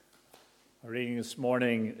Our reading this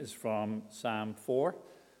morning is from Psalm 4,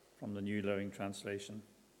 from the New Living Translation.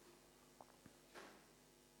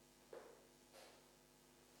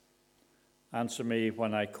 Answer me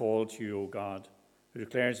when I call to you, O God, who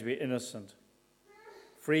declares me innocent.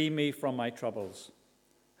 Free me from my troubles.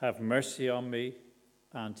 Have mercy on me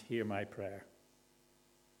and hear my prayer.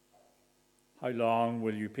 How long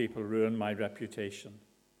will you people ruin my reputation?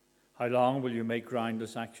 How long will you make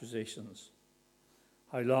groundless accusations?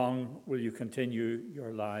 How long will you continue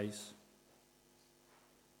your lies?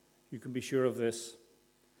 You can be sure of this.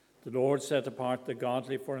 The Lord set apart the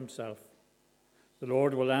godly for himself. The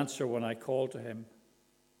Lord will answer when I call to him.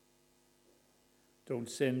 Don't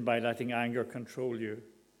sin by letting anger control you.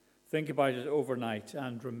 Think about it overnight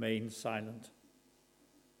and remain silent.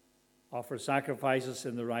 Offer sacrifices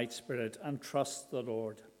in the right spirit and trust the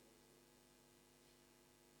Lord.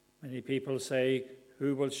 Many people say,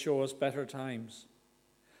 "Who will show us better times?"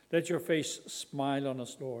 Let your face smile on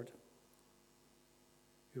us, Lord.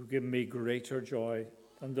 You give me greater joy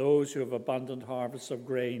than those who have abundant harvests of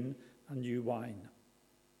grain and new wine.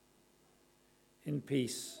 In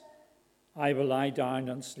peace, I will lie down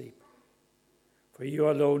and sleep. For you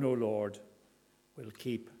alone, O Lord, will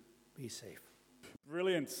keep me safe.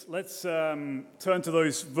 Brilliant. Let's turn to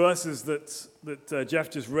those verses that Jeff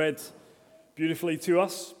just read beautifully to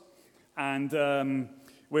us. And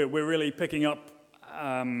we're really picking up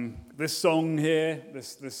this song here,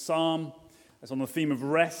 this psalm. It's on the theme of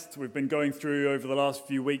rest. We've been going through over the last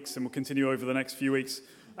few weeks, and we'll continue over the next few weeks,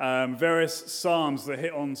 various psalms that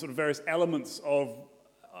hit on sort of various elements of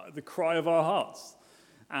the cry of our hearts.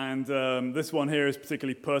 And this one here is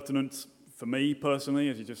particularly pertinent for me personally,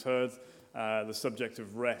 as you just heard, the subject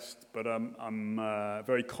of rest. But I'm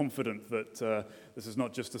very confident that this is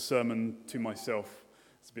not just a sermon to myself.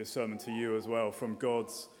 This will be a sermon to you as well from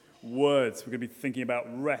God's words. We're going to be thinking about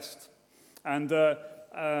rest. And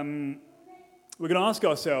we're going to ask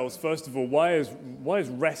ourselves, first of all, why is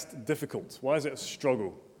rest difficult? Why is it a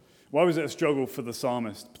struggle? Why was it a struggle for the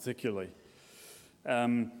psalmist particularly?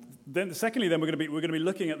 Secondly, we're going to be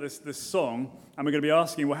looking at this song, and we're going to be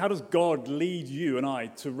asking, well, how does God lead you and I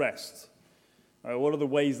to rest? What are the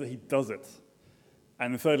ways that he does it?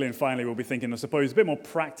 And then thirdly and finally, we'll be thinking, I suppose, a bit more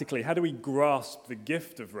practically, how do we grasp the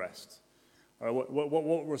gift of rest?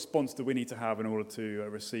 What response do we need to have in order to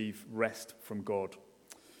receive rest from God?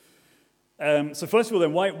 So first of all,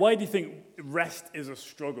 then, why do you think rest is a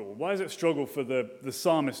struggle? Why is it a struggle for the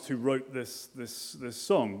psalmist who wrote this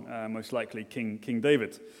song? Most likely King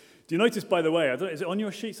David. Do you notice, by the way, is it on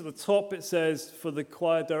your sheets at the top? It says for the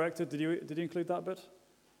choir director. Did you include that bit?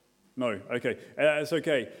 No, okay. It's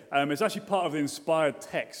okay. It's actually part of the inspired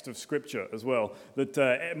text of Scripture as well.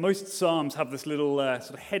 That most psalms have this little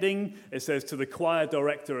sort of heading. It says, to the choir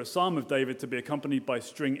director, a psalm of David to be accompanied by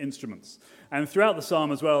string instruments. And throughout the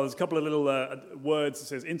psalm as well, there's a couple of little words. It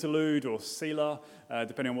says interlude or selah,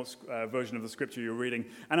 depending on what version of the Scripture you're reading.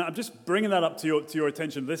 And I'm just bringing that up to your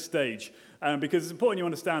attention at this stage, because it's important you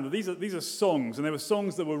understand that these are songs, and they were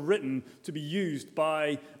songs that were written to be used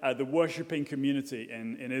by the worshipping community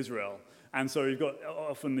in Israel. And so you've got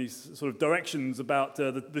often these sort of directions about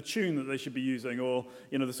the tune that they should be using, or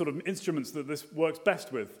the sort of instruments that this works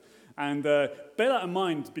best with. And bear that in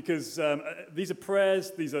mind, because these are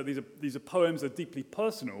prayers, these are poems, they're deeply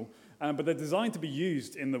personal, but they're designed to be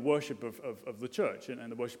used in the worship of the church and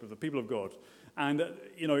the worship of the people of God. And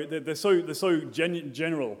they're so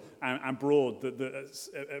general and broad that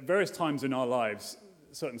at various times in our lives,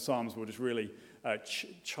 certain psalms will just really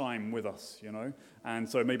chime with us, And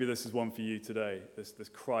so maybe this is one for you today. This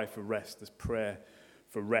cry for rest, this prayer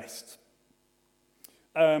for rest.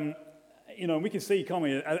 We can see, can't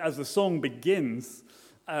we, as the song begins,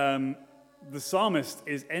 the psalmist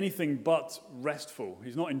is anything but restful.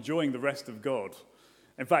 He's not enjoying the rest of God.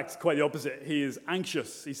 In fact, quite the opposite. He is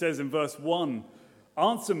anxious. He says in verse 1,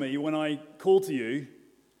 answer me when I call to you,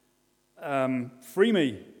 free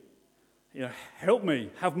me, help me,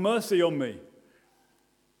 have mercy on me.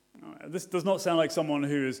 This does not sound like someone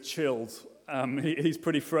who is chilled. He's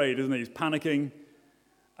pretty afraid, isn't he? He's panicking.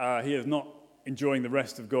 He is not enjoying the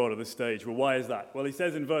rest of God at this stage. Well, why is that? Well, he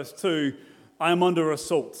says in verse 2, I am under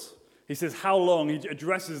assault. He says, how long? He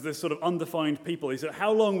addresses this sort of undefined people. He said,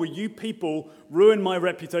 how long will you people ruin my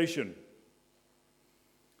reputation?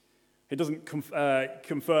 He doesn't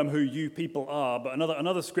confirm who you people are, but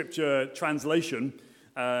another scripture translation,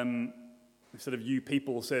 instead of you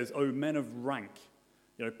people, says, oh, men of rank,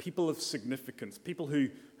 people of significance, people who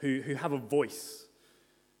have a voice.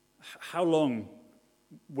 How long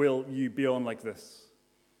will you be on like this?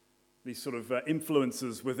 These sort of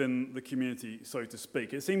influences within the community, so to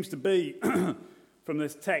speak. It seems to be from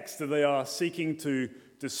this text that they are seeking to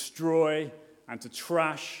destroy and to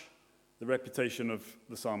trash the reputation of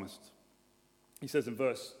the psalmist. He says in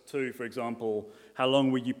verse 2, for example, "How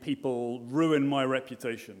long will you people ruin my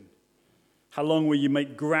reputation? How long will you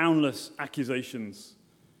make groundless accusations?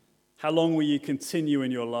 How long will you continue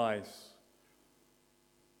in your lies?"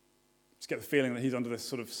 Just get the feeling that he's under this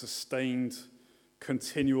sort of sustained,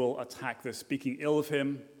 continual attack. They're speaking ill of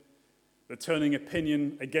him. They're turning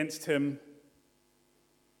opinion against him.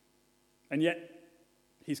 And yet,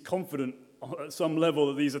 he's confident at some level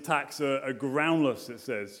that these attacks are groundless, it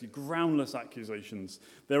says. Groundless accusations.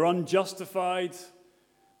 They're unjustified.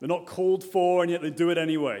 They're not called for, and yet they do it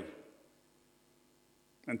anyway.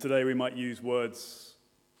 And today we might use words,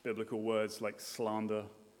 biblical words like slander,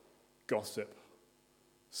 gossip,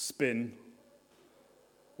 spin,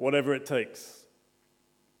 whatever it takes.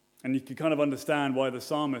 And you can kind of understand why the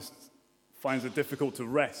psalmist finds it difficult to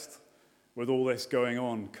rest with all this going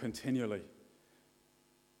on continually.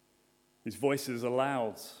 These voices are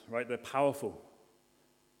loud, right? They're powerful.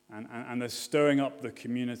 And they're stirring up the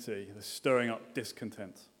community. They're stirring up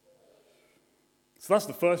discontent. So that's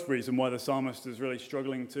the first reason why the psalmist is really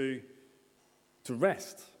struggling to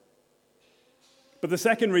rest. But the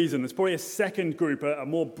second reason, there's probably a second group, a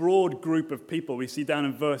more broad group of people we see down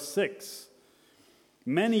in verse 6.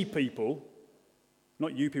 Many people,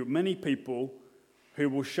 not you people, many people who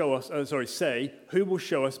will show us, who will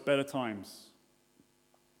show us better times.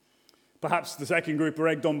 Perhaps the second group are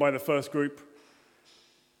egged on by the first group.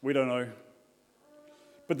 We don't know.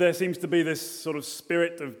 But there seems to be this sort of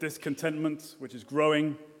spirit of discontentment which is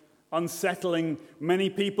growing, unsettling many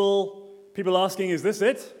people. People asking, is this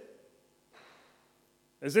it?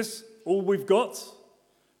 Is this all we've got?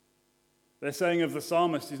 They're saying of the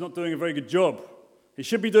psalmist, he's not doing a very good job. He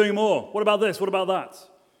should be doing more. What about this? What about that?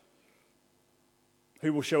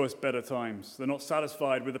 Who will show us better times? They're not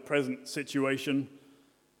satisfied with the present situation,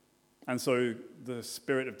 and so the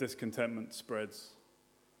spirit of discontentment spreads.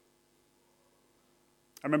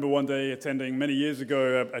 I remember one day attending, many years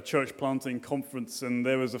ago, a church planting conference, and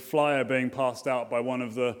there was a flyer being passed out by one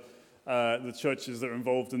of the churches that are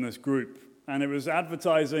involved in this group. And it was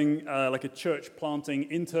advertising like a church planting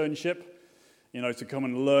internship, to come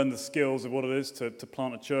and learn the skills of what it is to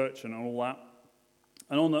plant a church and all that.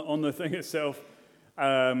 And on the thing itself,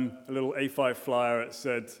 a little A5 flyer, it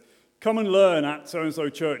said, "Come and learn at so-and-so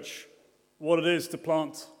church what it is to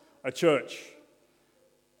plant a church."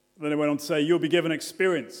 Then it went on to say, "You'll be given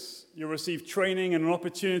experience. You'll receive training and an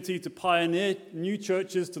opportunity to pioneer new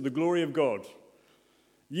churches to the glory of God.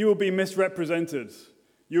 You will be misrepresented.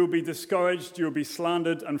 You will be discouraged. You will be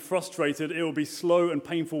slandered and frustrated. It will be slow and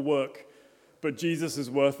painful work, but Jesus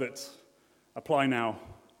is worth it. Apply now."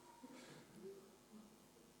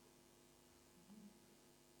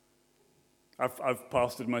 I've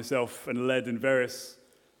pastored myself and led in various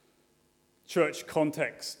church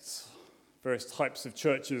contexts, various types of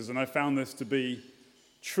churches, and I found this to be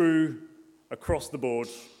true across the board.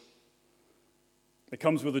 It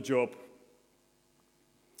comes with a job.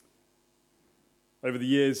 Over the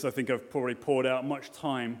years, I think I've probably poured out much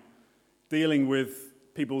time dealing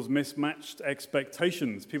with people's mismatched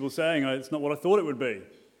expectations, people saying, "It's not what I thought it would be.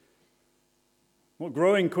 I'm not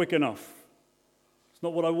growing quick enough. It's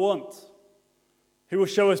not what I want. Who will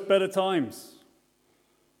show us better times?"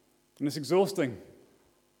 And it's exhausting.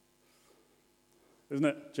 Isn't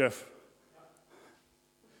it, Jeff?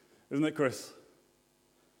 Isn't it, Chris?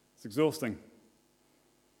 It's exhausting.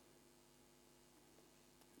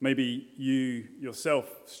 Maybe you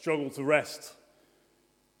yourself struggle to rest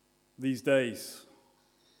these days.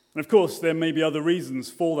 And of course, there may be other reasons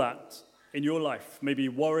for that in your life. Maybe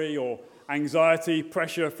worry or anxiety,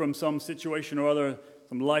 pressure from some situation or other,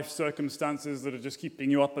 some life circumstances that are just keeping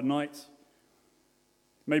you up at night.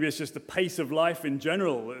 Maybe it's just the pace of life in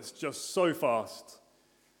general that's just so fast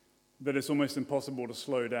that it's almost impossible to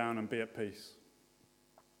slow down and be at peace.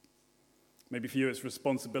 Maybe for you it's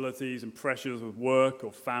responsibilities and pressures with work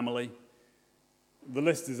or family. The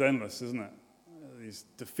list is endless, isn't it? These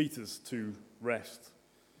defeat us to rest.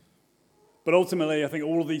 But ultimately, I think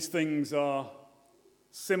all of these things are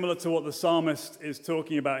similar to what the psalmist is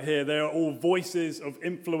talking about here. They are all voices of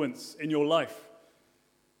influence in your life.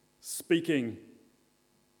 Speaking,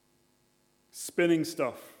 spinning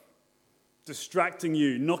stuff, distracting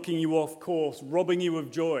you, knocking you off course, robbing you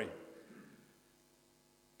of joy.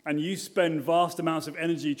 And you spend vast amounts of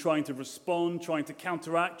energy trying to respond, trying to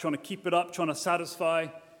counteract, trying to keep it up, trying to satisfy,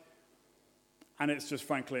 and it's just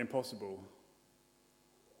frankly impossible.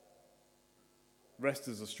 Rest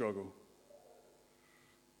is a struggle.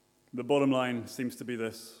 The bottom line seems to be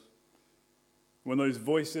this: when those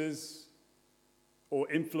voices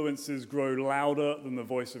or influences grow louder than the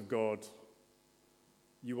voice of God,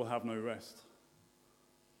 you will have no rest.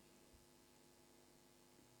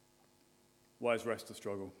 Why is rest a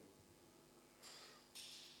struggle?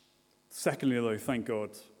 Secondly, though, thank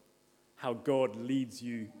God, how God leads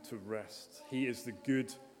you to rest. He is the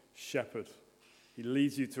good shepherd. He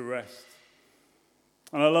leads you to rest.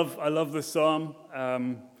 And I love this psalm.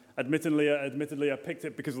 Admittedly, I picked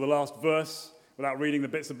it because of the last verse without reading the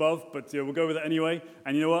bits above, but we'll go with it anyway.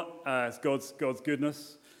 And you know what? It's God's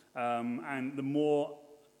goodness. And the more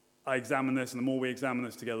I examine this and the more we examine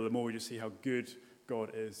this together, the more we just see how good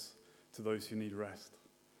God is to those who need rest.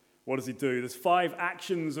 What does he do? There's 5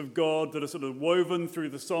 actions of God that are sort of woven through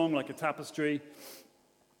the song like a tapestry.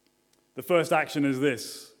 The first action is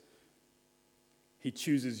this. He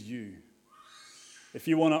chooses you. If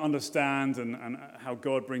you want to understand and how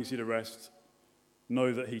God brings you to rest,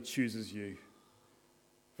 know that he chooses you.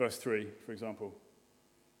 Verse 3, for example.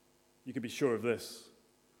 You can be sure of this.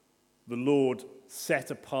 The Lord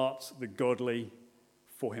set apart the godly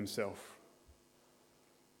for himself.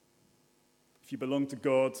 If you belong to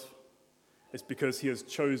God, it's because he has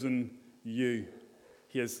chosen you.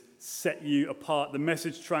 He has set you apart. The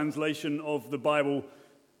Message translation of the Bible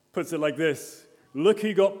puts it like this. Look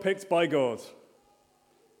who got picked by God.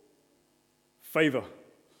 Favor.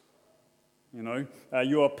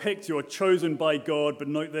 You are picked, you are chosen by God, but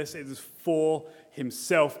note this, it is for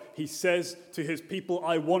himself. He says to his people,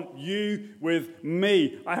 I want you with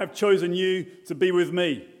me. I have chosen you to be with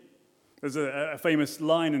me. There's a famous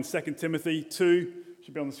line in 2 Timothy 2,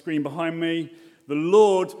 should be on the screen behind me. The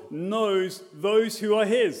Lord knows those who are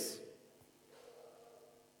his.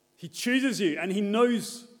 He chooses you and he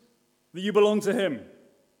knows that you belong to him.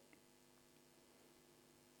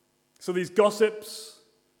 So these gossips,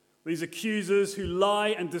 these accusers who lie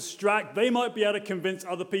and distract, they might be able to convince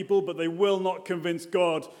other people, but they will not convince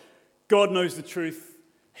God. God knows the truth.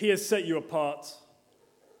 He has set you apart.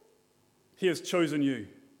 He has chosen you.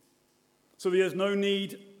 So there's no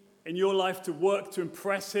need in your life to work to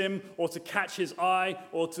impress him or to catch his eye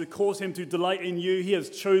or to cause him to delight in you. He has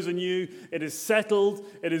chosen you. It is settled.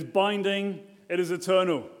 It is binding. It is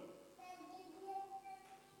eternal.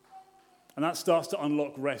 And that starts to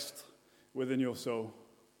unlock rest within your soul.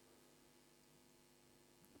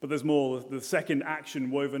 But there's more. The second action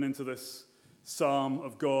woven into this psalm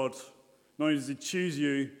of God, not only does he choose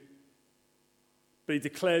you, but he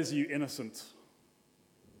declares you innocent.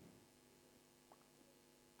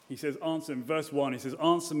 He says, in verse 1, he says,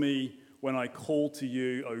 answer me when I call to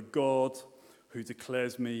you, O God, who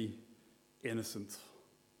declares me innocent.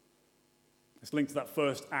 It's linked to that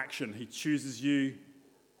first action. He chooses you.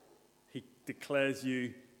 He declares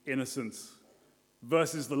you innocent.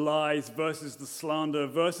 Versus the lies, versus the slander,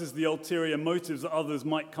 versus the ulterior motives that others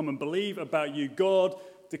might come and believe about you. God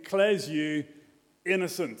declares you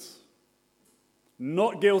innocent.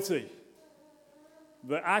 Not guilty.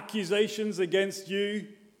 The accusations against you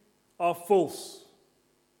are false.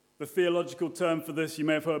 The theological term for this you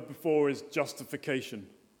may have heard before is justification.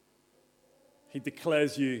 He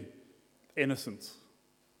declares you innocent.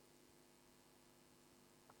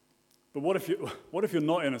 But what if you're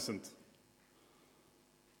not innocent?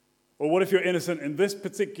 Or what if you're innocent in this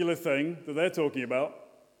particular thing that they're talking about,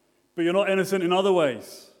 but you're not innocent in other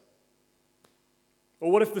ways?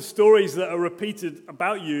 Or what if the stories that are repeated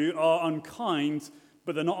about you are unkind,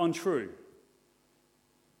 but they're not untrue?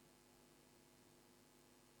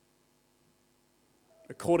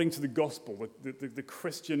 According to the gospel, the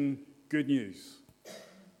Christian good news.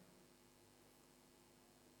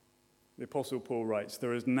 The Apostle Paul writes,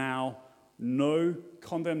 there is now no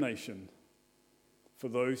condemnation for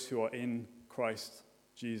those who are in Christ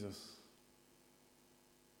Jesus.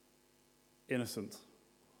 Innocent,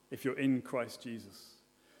 if you're in Christ Jesus.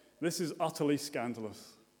 This is utterly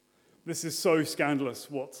scandalous. This is so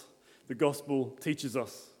scandalous what the gospel teaches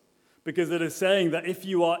us. Because it is saying that if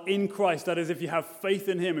you are in Christ, that is, if you have faith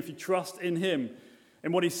in him, if you trust in him,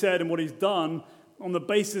 in what he said and what he's done, on the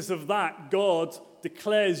basis of that, God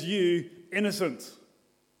declares you innocent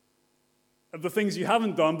of the things you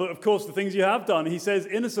haven't done, but of course the things you have done. He says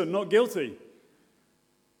innocent, not guilty.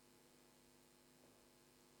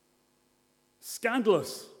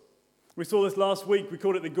 Scandalous. We saw this last week. We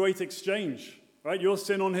called it the Great Exchange, right? Your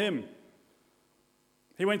sin on him.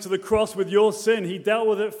 He went to the cross with your sin. He dealt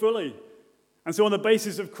with it fully. And so on the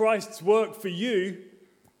basis of Christ's work for you,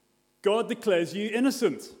 God declares you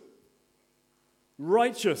innocent,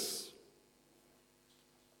 righteous.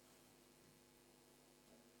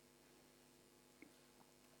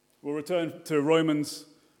 We'll return to Romans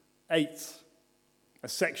 8, a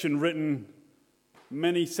section written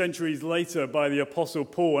many centuries later by the Apostle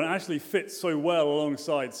Paul, and it actually fits so well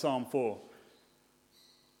alongside Psalm 4.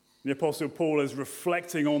 The Apostle Paul is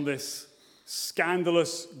reflecting on this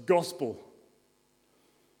scandalous gospel.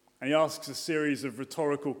 And he asks a series of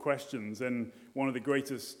rhetorical questions in one of the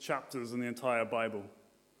greatest chapters in the entire Bible.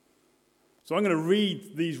 So I'm going to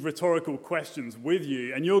read these rhetorical questions with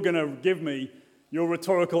you, and you're going to give me your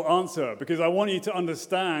rhetorical answer, because I want you to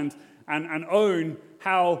understand and own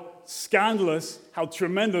how scandalous, how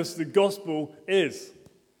tremendous the gospel is.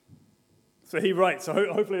 So he writes, so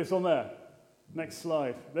hopefully it's on there. Next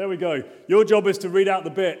slide. There we go. Your job is to read out the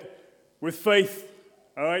bit with faith,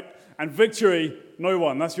 all right? And victory, no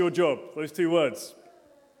one. That's your job, those two words.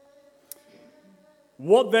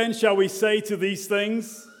 What then shall we say to these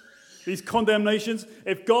things, these condemnations?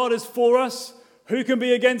 If God is for us, who can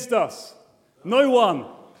be against us? No one.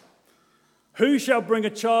 Who shall bring a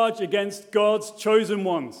charge against God's chosen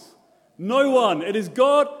ones? No one. It is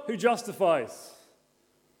God who justifies.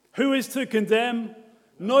 Who is to condemn?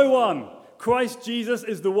 No one. Christ Jesus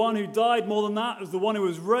is the one who died, more than that, is the one who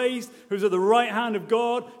was raised, who is at the right hand of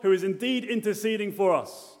God, who is indeed interceding for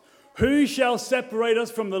us. Who shall separate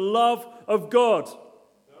us from the love of God?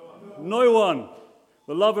 No one.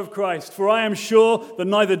 The love of Christ. For I am sure that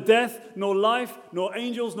neither death, nor life, nor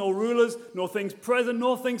angels, nor rulers, nor things present,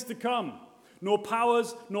 nor things to come, nor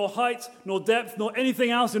powers, nor height, nor depth, nor anything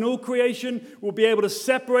else in all creation will be able to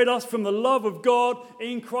separate us from the love of God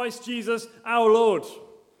in Christ Jesus our Lord.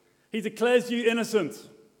 He declares you innocent.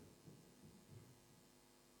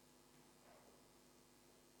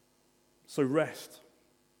 So rest.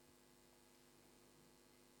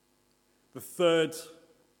 The third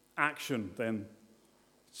action then,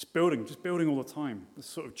 just building all the time, this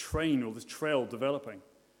sort of train or this trail developing,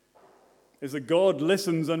 is that God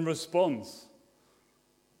listens and responds.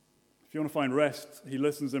 If you want to find rest, he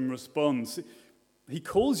listens and responds. He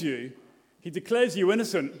calls you. He declares you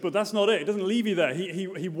innocent, but that's not it. It doesn't leave you there.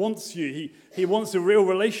 He wants you. He wants a real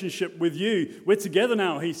relationship with you. We're together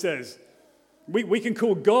now, he says. We can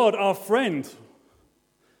call God our friend.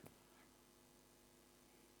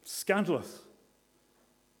 Scandalous.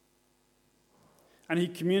 And he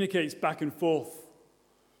communicates back and forth,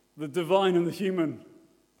 the divine and the human.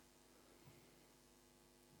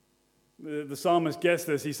 The psalmist gets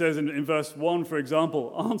this. He says in verse 1, for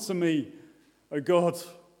example, answer me, O God.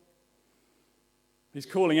 He's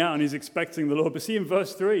calling out and he's expecting the Lord. But see in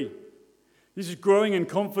verse 3, he's just growing in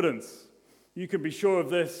confidence. You can be sure of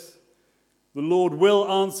this. The Lord will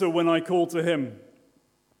answer when I call to him.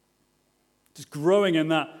 Just growing in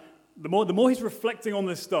that. The more he's reflecting on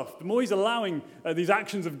this stuff, the more he's allowing these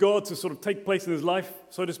actions of God to sort of take place in his life,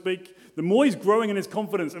 so to speak, the more he's growing in his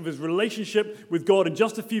confidence of his relationship with God in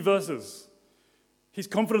just a few verses. He's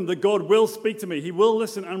confident that God will speak to me. He will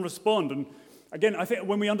listen and respond. And again, I think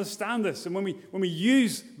when we understand this and when we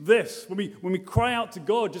use this, when we cry out to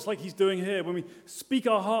God just like he's doing here, when we speak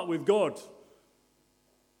our heart with God,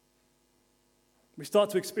 we start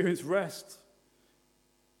to experience rest.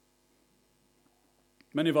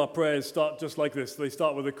 Many of our prayers start just like this. They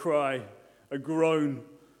start with a cry, a groan.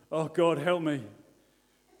 Oh, God, help me.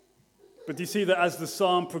 But do you see that as the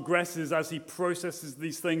psalm progresses, as he processes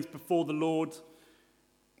these things before the Lord,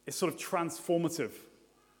 it's sort of transformative.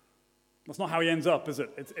 That's not how he ends up, is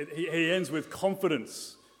it? He ends with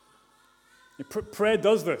confidence. Prayer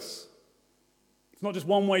does this. It's not just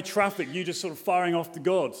one-way traffic, you just sort of firing off to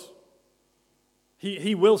God.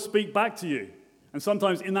 He will speak back to you. And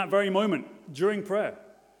sometimes in that very moment, during prayer.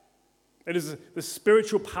 It is the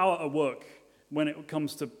spiritual power at work when it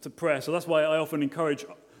comes to prayer. So that's why I often encourage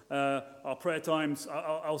our prayer times.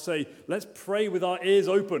 I'll say, let's pray with our ears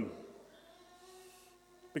open.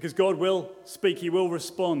 Because God will speak, he will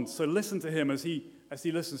respond. So listen to him as he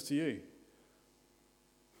listens to you.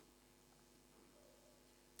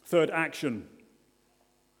 Third action.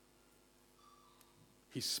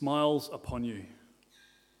 He smiles upon you.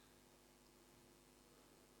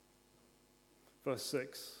 Verse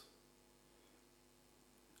 6.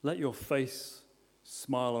 Let your face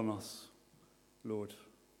smile on us, Lord.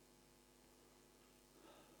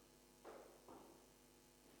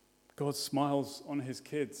 God smiles on his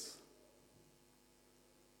kids.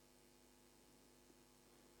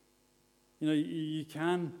 You know, you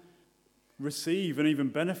can receive and even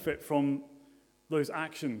benefit from those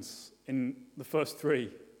actions in the first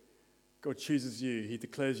three. God chooses you, he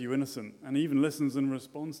declares you innocent, and he even listens and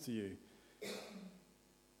responds to you.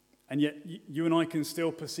 And yet, you and I can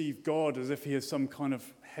still perceive God as if he is some kind of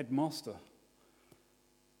headmaster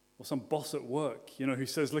or some boss at work, you know, who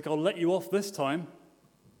says, look, I'll let you off this time,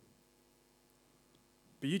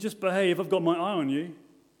 but you just behave, I've got my eye on you.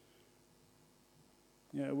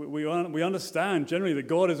 We understand generally that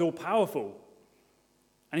God is all powerful.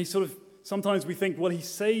 And he sort of, sometimes we think, well, he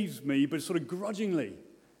saves me, but sort of grudgingly.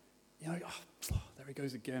 There he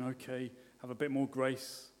goes again, okay, have a bit more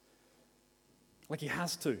grace. Like he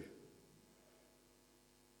has to.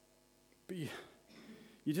 But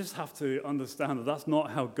you just have to understand that that's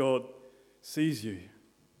not how God sees you.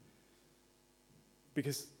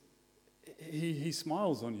 Because he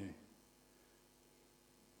smiles on you.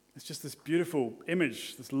 It's just this beautiful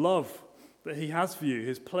image, this love that he has for you,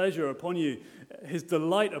 his pleasure upon you, his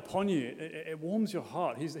delight upon you. It warms your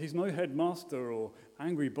heart. He's no headmaster or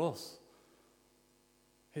angry boss.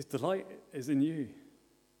 His delight is in you.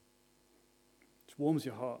 It warms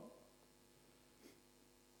your heart.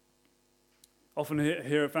 Often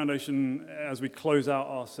here at Foundation, as we close out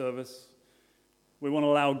our service, we want to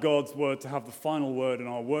allow God's word to have the final word in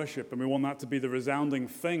our worship, and we want that to be the resounding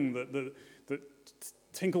thing that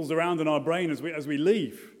tinkles around in our brain as we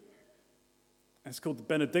leave. It's called the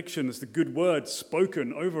benediction. It's the good word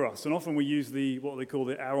spoken over us, and often we use what they call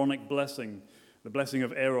the Aaronic blessing, the blessing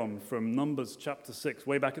of Aaron from Numbers chapter 6,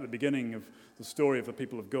 way back at the beginning of the story of the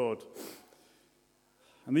people of God.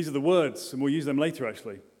 And these are the words, and we'll use them later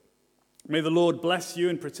actually. May the Lord bless you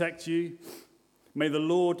and protect you. May the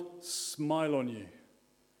Lord smile on you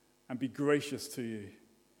and be gracious to you.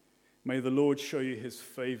 May the Lord show you his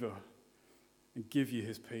favor and give you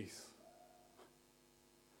his peace.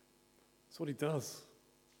 That's what he does.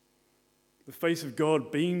 The face of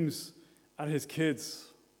God beams at his kids.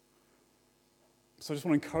 So I just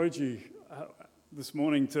want to encourage you this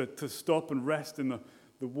morning to stop and rest in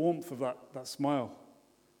the warmth of that smile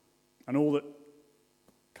and all that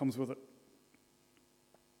comes with it.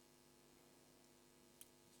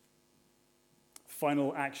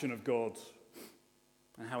 Final action of God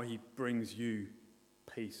and how he brings you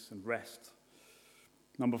peace and rest.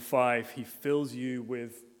 Number 5, he fills you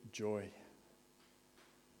with joy.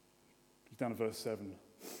 Down to verse 7.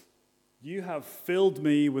 You have filled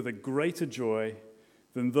me with a greater joy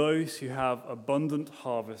than those who have abundant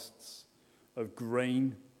harvests of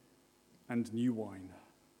grain and new wine.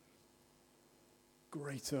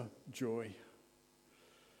 Greater joy.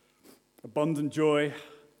 Abundant joy.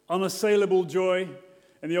 Unassailable joy.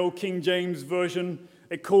 In the old King James Version,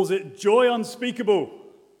 it calls it joy unspeakable.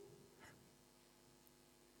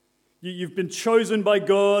 You've been chosen by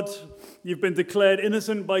God. You've been declared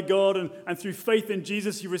innocent by God. And through faith in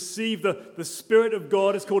Jesus, you receive the Spirit of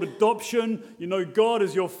God. It's called adoption. You know God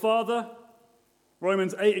as your Father.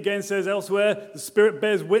 Romans 8 again says elsewhere, the Spirit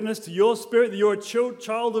bears witness to your spirit that you're a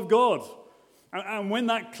child of God. And when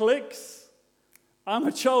that clicks, I'm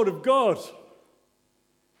a child of God.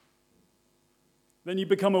 Then you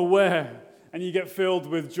become aware and you get filled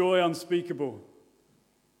with joy unspeakable.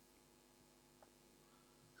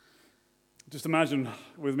 Just imagine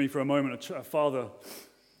with me for a moment a father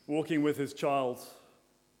walking with his child,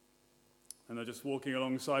 and they're just walking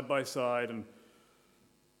along side by side, and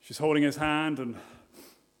she's holding his hand, and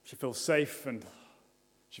she feels safe, and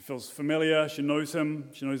she feels familiar. She knows him.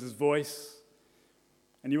 She knows his voice.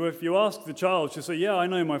 And if you ask the child, she'll say, yeah, I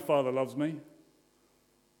know my father loves me.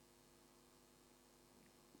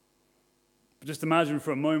 But just imagine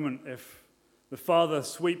for a moment if the father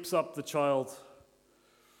sweeps up the child,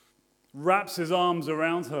 wraps his arms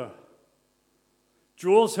around her,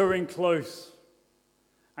 draws her in close,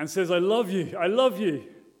 and says, I love you, I love you,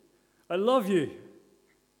 I love you.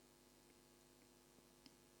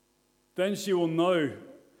 Then she will know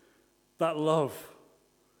that love.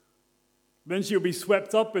 Then she will be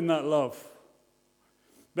swept up in that love.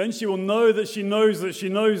 Then she will know that she knows that she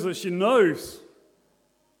knows that she knows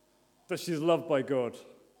that she's loved by God,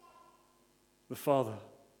 the Father.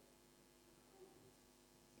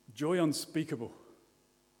 Joy unspeakable.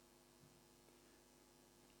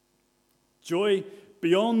 Joy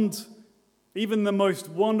beyond even the most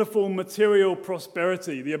wonderful material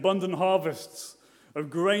prosperity, the abundant harvests of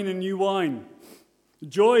grain and new wine.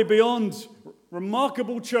 Joy beyond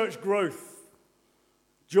remarkable church growth.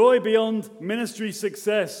 Joy beyond ministry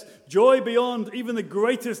success. Joy beyond even the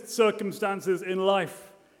greatest circumstances in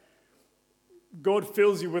life. God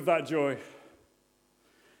fills you with that joy.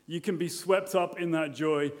 You can be swept up in that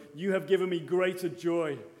joy. You have given me greater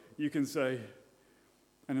joy, you can say.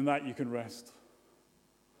 And in that you can rest.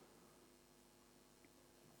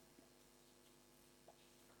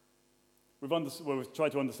 We've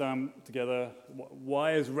tried to understand together,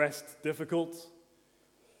 why is rest difficult?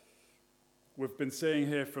 We've been seeing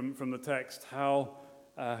here from the text how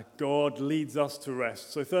God leads us to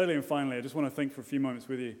rest. So thirdly and finally, I just want to think for a few moments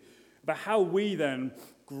with you about how we then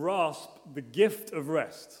grasp the gift of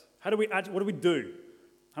rest. What do we do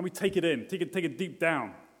How do we take it in? Take it deep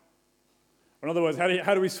down? Or in other words, how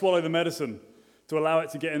do we swallow the medicine to allow it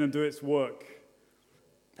to get in and do its work?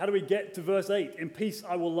 How do we get to verse 8? In peace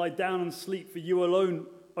I will lie down and sleep, for you alone,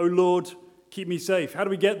 O Lord, keep me safe. How do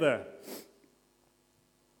we get there?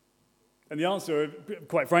 And the answer,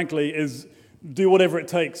 quite frankly, is do whatever it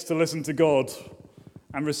takes to listen to God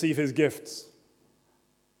and receive his gifts.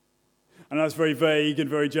 And that's very vague and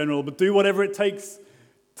very general, but do whatever it takes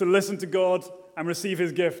to listen to God and receive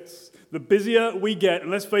his gifts. The busier we get,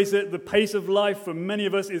 and let's face it, the pace of life for many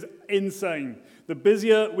of us is insane. The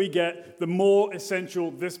busier we get, the more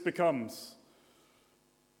essential this becomes.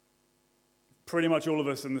 Pretty much all of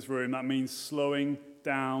us in this room, that means slowing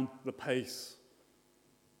down the pace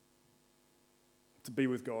to be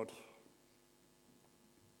with God.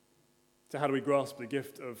 So how do we grasp the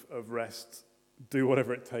gift of rest? Do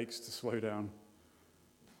whatever it takes to slow down.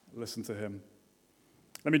 Listen to him.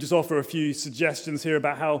 Let me just offer a few suggestions here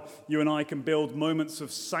about how you and I can build moments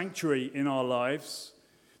of sanctuary in our lives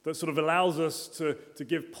that sort of allows us to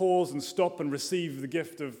give pause and stop and receive the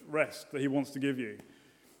gift of rest that he wants to give you.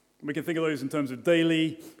 And we can think of those in terms of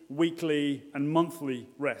daily, weekly, and monthly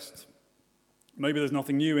rest. Maybe there's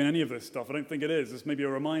nothing new in any of this stuff. I don't think it is. It's maybe a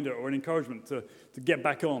reminder or an encouragement to get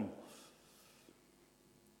back on.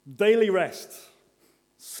 Daily rest.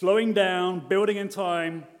 Slowing down, building in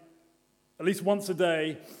time, at least once a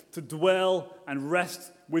day, to dwell and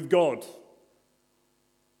rest with God.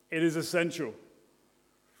 It is essential.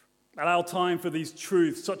 Allow time for these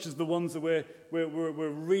truths, such as the ones that we're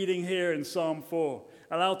reading here in Psalm 4.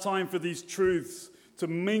 Allow time for these truths to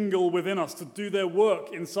mingle within us, to do their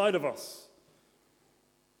work inside of us.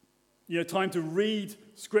 Time to read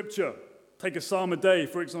Scripture. Take a psalm a day,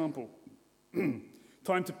 for example.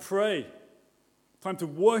 Time to pray. Time to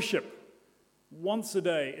worship. Once a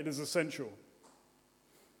day, it is essential.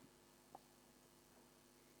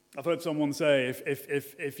 I've heard someone say,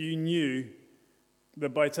 if you knew that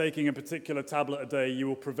by taking a particular tablet a day, you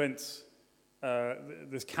will prevent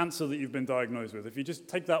this cancer that you've been diagnosed with. If you just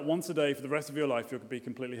take that once a day for the rest of your life, you'll be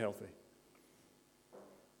completely healthy.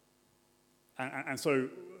 And so,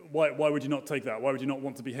 why would you not take that? Why would you not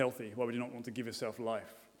want to be healthy? Why would you not want to give yourself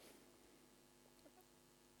life?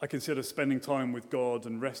 I consider spending time with God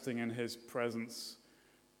and resting in his presence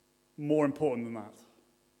more important than that.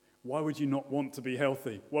 Why would you not want to be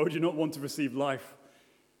healthy? Why would you not want to receive life?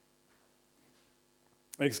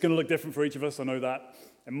 It's going to look different for each of us, I know that.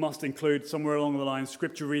 It must include somewhere along the line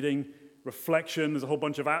scripture reading, reflection. There's a whole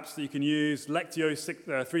bunch of apps that you can use. Lectio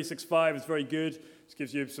 365 is very good. Just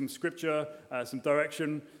gives you some scripture, some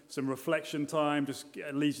direction, some reflection time. Just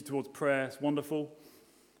leads you towards prayer. It's wonderful.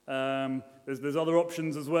 There's other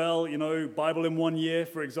options as well. Bible in 1 year,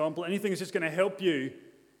 for example. Anything that's just going to help you.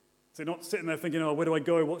 So you're not sitting there thinking, where do I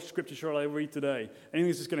go? What scripture shall I read today? Anything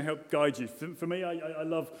that's just going to help guide you. For me, I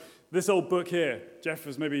love this old book here. Jeff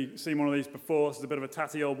has maybe seen one of these before. This is a bit of a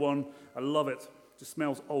tatty old one. I love it. It just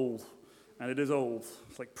smells old. And it is old.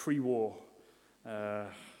 It's like pre-war.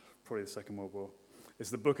 Probably the Second World War. It's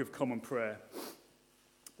the Book of Common Prayer.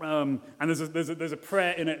 And there's a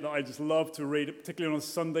prayer in it that I just love to read, particularly on a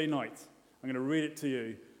Sunday night. I'm going to read it to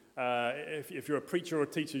you. If you're a preacher or a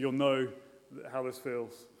teacher, you'll know how this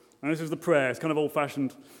feels. And this is the prayer. It's kind of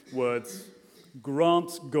old-fashioned words.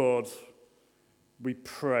 Grant, God, we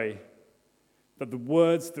pray, that the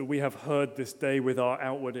words that we have heard this day with our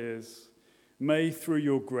outward ears may, through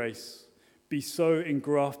your grace, be so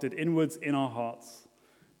engrafted inwards in our hearts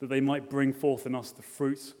that they might bring forth in us the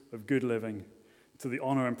fruits of good living, to the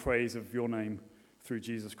honor and praise of your name, through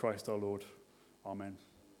Jesus Christ our Lord. Amen.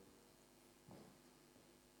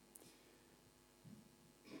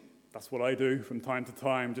 That's what I do from time to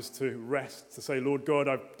time, just to rest, to say, Lord God,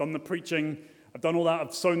 I've done the preaching, I've done all that,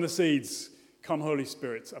 I've sown the seeds. Come, Holy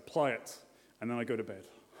Spirit, apply it, and then I go to bed.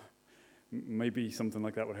 Maybe something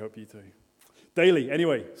like that would help you too. Daily,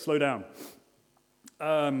 anyway, slow down.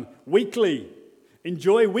 Weekly,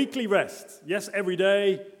 enjoy weekly rest. Yes, every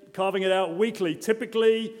day, carving it out weekly.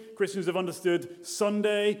 Typically, Christians have understood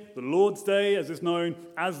Sunday, the Lord's Day, as is known,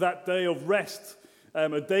 as that day of rest.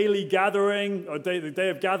 A daily gathering, the day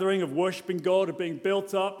of gathering, of worshiping God, of being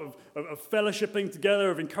built up, of fellowshipping together,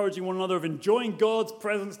 of encouraging one another, of enjoying God's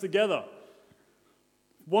presence together.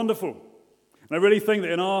 Wonderful. And I really think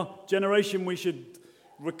that in our generation we should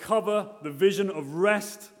recover the vision of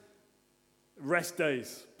rest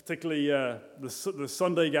days, particularly the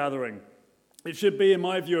Sunday gathering. It should be, in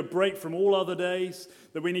my view, a break from all other days,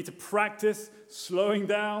 that we need to practice slowing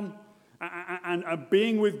down and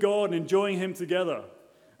being with God and enjoying him together.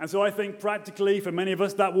 And so I think practically for many of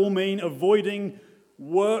us that will mean avoiding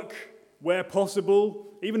work where possible,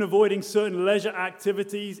 even avoiding certain leisure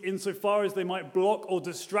activities insofar as they might block or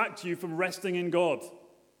distract you from resting in God.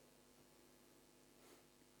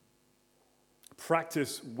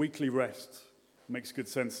 Practice weekly rest. Makes good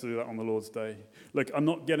sense to do that on the Lord's Day. Look, I'm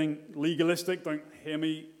not getting legalistic. Don't hear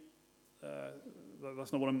me.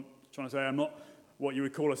 That's not what I'm trying to say. I'm not what you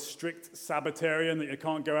would call a strict Sabbatarian, that you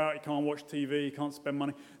can't go out, you can't watch TV, you can't spend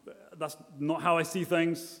money. That's not how I see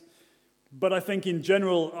things. But I think in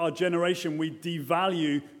general, our generation, we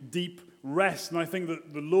devalue deep rest. And I think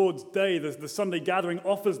that the Lord's Day, the Sunday gathering,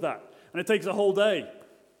 offers that. And it takes a whole day.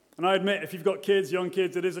 And I admit, if you've got kids, young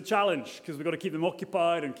kids, it is a challenge because we've got to keep them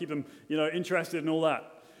occupied and keep them, interested and all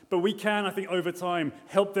that. But we can, I think, over time,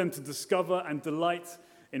 help them to discover and delight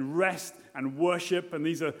in rest and worship. And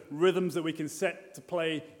these are rhythms that we can set to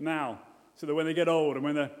play now, so that when they get old and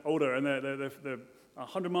when they're older and they're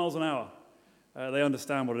 100 miles an hour, they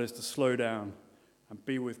understand what it is to slow down and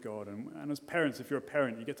be with God. And as parents, if you're a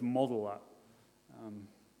parent, you get to model that.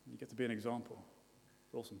 You get to be an example.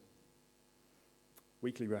 It's awesome.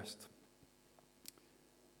 Weekly rest.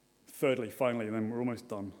 Thirdly, finally, and then we're almost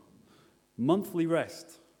done. Monthly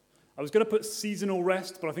rest. I was going to put seasonal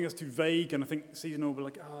rest, but I think that's too vague, and I think seasonal will be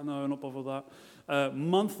like, oh no, I'm not bothered with that.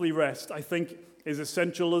 Monthly rest, I think, is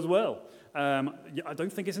essential as well. I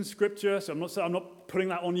don't think it's in Scripture, so I'm not putting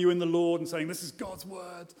that on you in the Lord and saying this is God's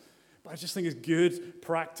word, but I just think it's good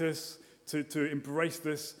practice to embrace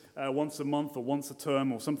this once a month or once a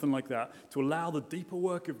term or something like that, to allow the deeper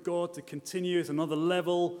work of God to continue at another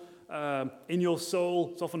level in your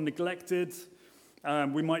soul. It's often neglected.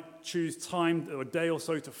 We might choose time, or a day or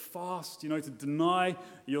so, to fast, to deny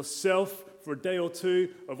yourself for a day or two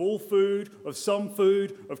of all food, of some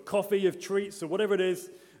food, of coffee, of treats, or whatever it is.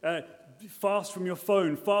 Fast from your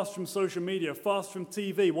phone, fast from social media, fast from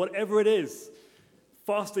TV, whatever it is.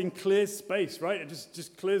 Fasting clears space, right? It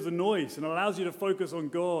just clears the noise and allows you to focus on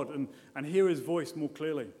God and hear his voice more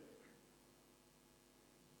clearly.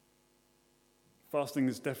 Fasting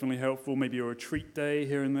is definitely helpful. Maybe a retreat day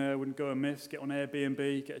here and there wouldn't go amiss. Get on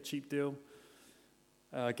Airbnb, get a cheap deal.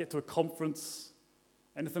 Get to a conference,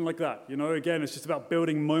 anything like that. Again, it's just about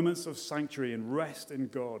building moments of sanctuary and rest in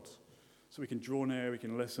God. So we can draw near, we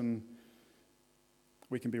can listen,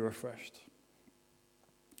 we can be refreshed.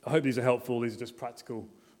 I hope these are helpful. These are just practical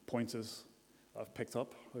pointers I've picked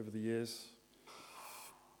up over the years.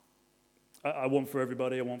 I want for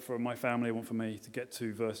everybody, I want for my family, I want for me to get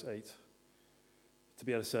to verse 8. To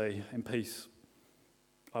be able to say, in peace,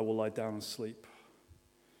 I will lie down and sleep.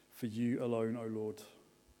 For you alone, O Lord,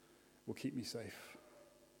 will keep me safe.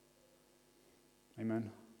 Amen.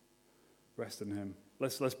 Rest in him.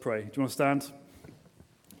 Let's pray. Do you want to stand?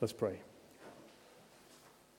 Let's pray.